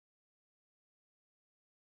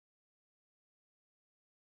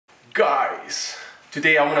Guys,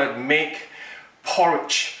 today I want to make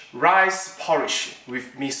porridge, rice porridge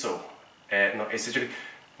with miso. No, it's actually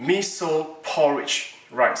miso porridge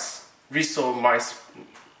rice.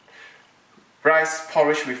 Rice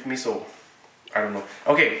porridge with miso. I don't know.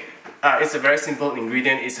 Okay, it's a very simple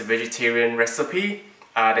ingredient. It's a vegetarian recipe.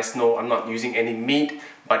 I'm not using any meat,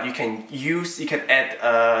 but you can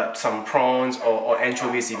add some prawns or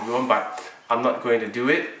anchovies if you want, but I'm not going to do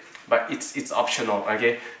it. But it's optional,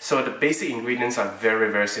 okay? So the basic ingredients are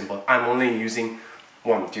very simple. I'm only using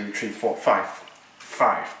 1, 2, 3, 4,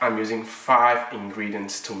 5. I'm using 5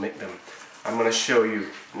 ingredients to make them. I'm gonna show you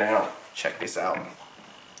now. Check this out.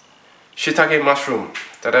 Shiitake mushroom.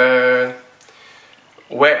 Ta-da!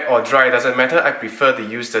 Wet or dry doesn't matter. I prefer to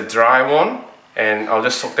use the dry one, and I'll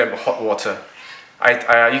just soak them in hot water.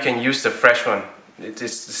 You can use the fresh one. It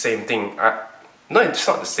is the same thing. No, it's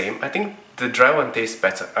not the same. I think the dry one tastes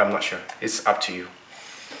better. I'm not sure. It's up to you.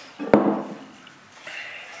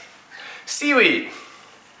 Seaweed.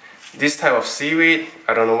 This type of seaweed,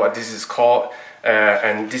 I don't know what this is called.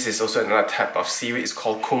 And this is also another type of seaweed. It's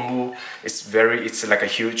called Kombu. It's like a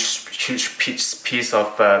huge piece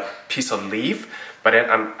of leaf. But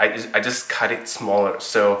then I just cut it smaller.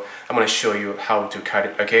 So I'm gonna show you how to cut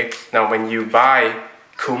it. Okay. Now when you buy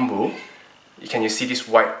Kombu, can you see this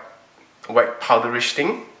white powderish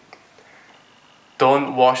thing?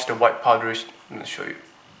 Don't wash the white powderish. I'm gonna show you.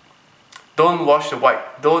 Don't wash the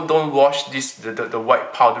white. Don't wash the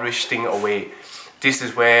white powderish thing away. This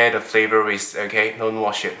is where the flavor is. Okay, don't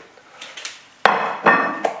wash it.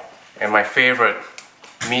 And my favorite,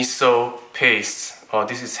 miso paste. Oh,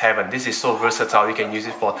 this is heaven. This is so versatile. You can use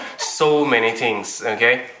it for so many things.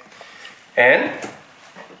 Okay, and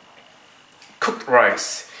cooked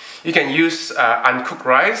rice. You can use uncooked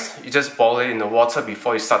rice. You just boil it in the water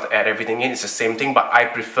before you start to add everything in. It's the same thing, but I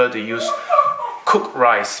prefer to use cooked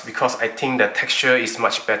rice because I think the texture is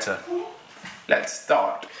much better. Let's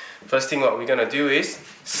start. First thing what we're gonna do is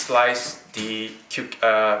slice the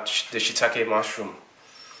shiitake mushroom.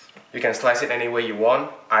 You can slice it any way you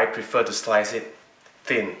want. I prefer to slice it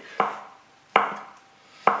thin.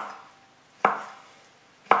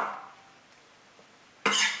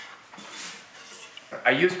 I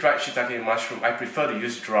use dried shiitake mushroom. I prefer to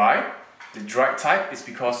use dry. The dried type is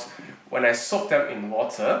because when I soak them in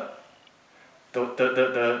water,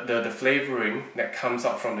 the flavoring that comes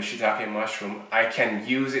out from the shiitake mushroom, I can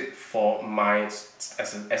use it for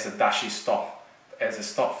as a dashi stock, as a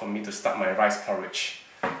stock for me to start my rice porridge.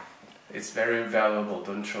 It's very valuable.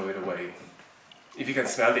 Don't throw it away. If you can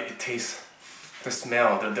smell it, it tastes. The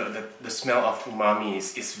smell, the smell of umami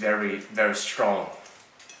is very strong.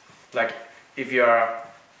 Like if you are,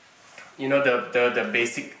 you know, the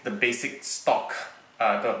basic stock.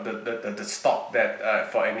 The stock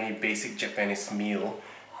that for any basic Japanese meal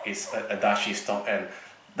is a dashi stock, and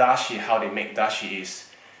dashi, how they make dashi is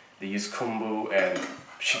they use kombu and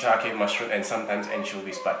shiitake mushroom and sometimes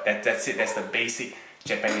anchovies, but that's it. That's the basic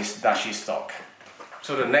Japanese dashi stock.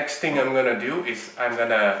 So the next thing I'm gonna do is I'm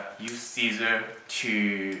gonna use scissor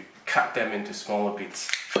to cut them into smaller bits.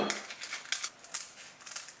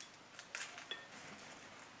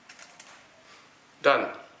 Done.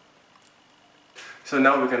 So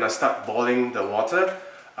now we're gonna start boiling the water.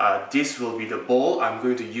 This will be the bowl I'm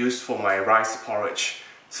going to use for my rice porridge.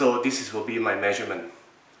 So will be my measurement.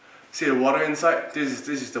 See the water inside? This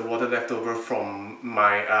is the water left over from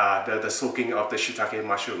my the soaking of the shiitake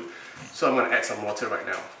mushroom. So I'm gonna add some water right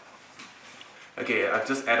now. Okay, I've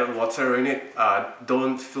just added water in it.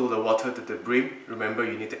 Don't fill the water to the brim. Remember,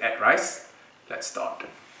 you need to add rice. Let's start.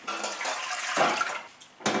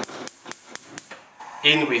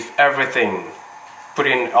 In with everything. Put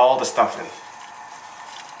in all the stuff in.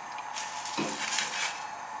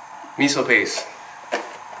 Miso paste.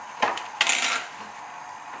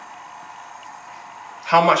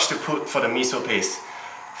 How much to put for the miso paste?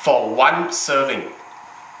 For 1 serving,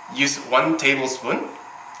 use 1 tablespoon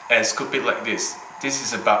and scoop it like this. This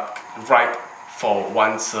is about right for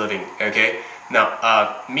 1 serving, okay? Now,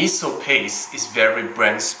 miso paste is very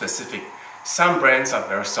brand specific. Some brands are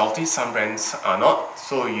very salty, some brands are not.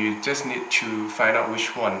 So you just need to find out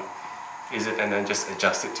which one is it and then just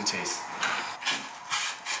adjust it to taste.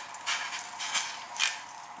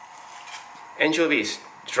 Anchovies,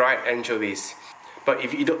 dried anchovies. But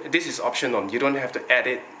if you don't, this is optional. You don't have to add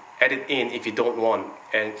it in if you don't want.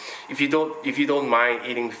 And if you don't mind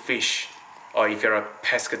eating fish, or if you're a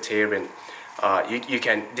pescatarian, you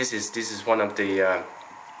can. This is one of the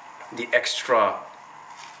extra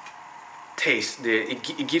taste.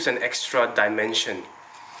 It gives an extra dimension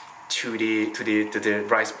to the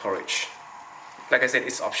rice porridge. Like I said,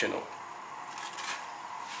 it's optional.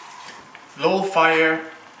 Low fire,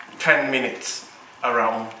 10 minutes,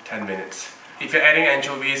 around 10 minutes. If you're adding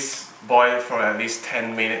anchovies, boil for at least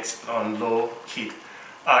 10 minutes on low heat.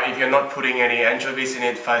 If you're not putting any anchovies in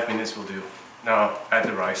it, 5 minutes will do. Now add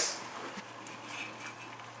the rice.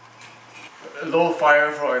 Low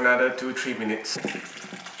fire for another 2-3 minutes.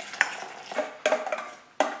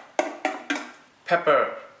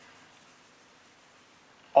 Pepper.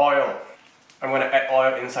 Oil. I'm gonna add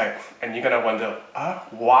oil inside, and you're gonna wonder,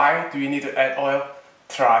 why do you need to add oil?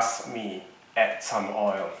 Trust me, add some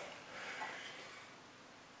oil.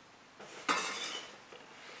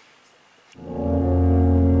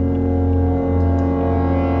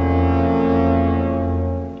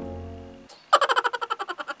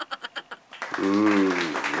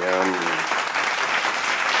 Yum.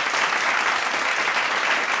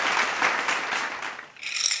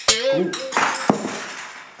 Ooh.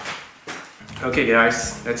 Okay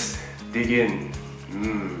guys, let's dig in.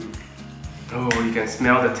 Oh, you can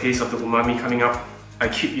smell the taste of the umami coming up. I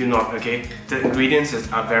kid you not, okay? The ingredients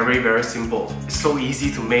are very simple. It's so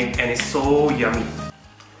easy to make and it's so yummy.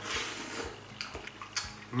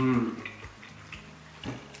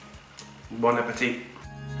 Bon appetit.